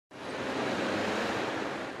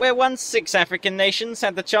Where once 6 African nations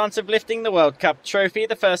had the chance of lifting the World Cup trophy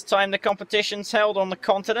the first time the competition's held on the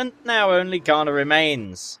continent, now only Ghana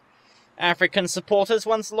remains. African supporters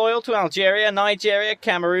once loyal to Algeria, Nigeria,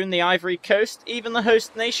 Cameroon, the Ivory Coast, even the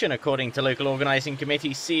host nation according to local organising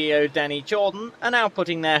committee CEO Jordaan, are now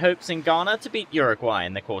putting their hopes in Ghana to beat Uruguay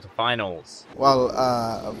in the quarter-finals.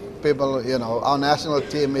 Well, people, our national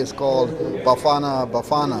team is called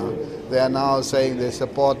Bafana. They are now saying they're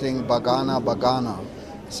supporting Bagana.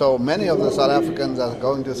 So many of the South Africans are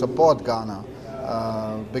going to support Ghana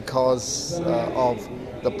because of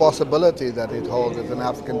the possibility that it holds that an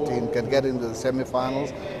African team can get into the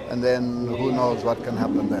semi-finals, and then who knows what can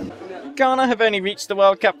happen then. Ghana have only reached the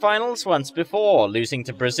World Cup finals once before, losing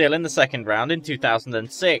to Brazil in the second round in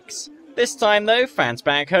 2006. This time though, fans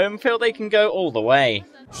back home feel they can go all the way.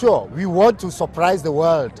 Sure, we want to surprise the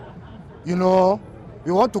world. We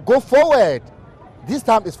want to go forward. This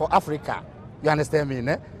time is for Africa. You understand me,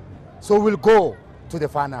 ne? So we'll go to the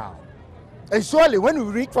final. And surely when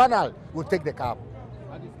we reach final, we'll take the cup.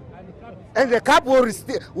 And the cup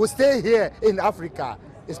will stay here in Africa.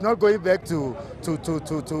 It's not going back to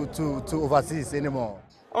overseas anymore.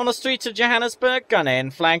 On the streets of Johannesburg,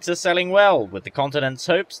 Ghanaian flags are selling well, with the continent's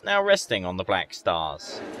hopes now resting on the Black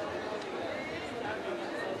Stars.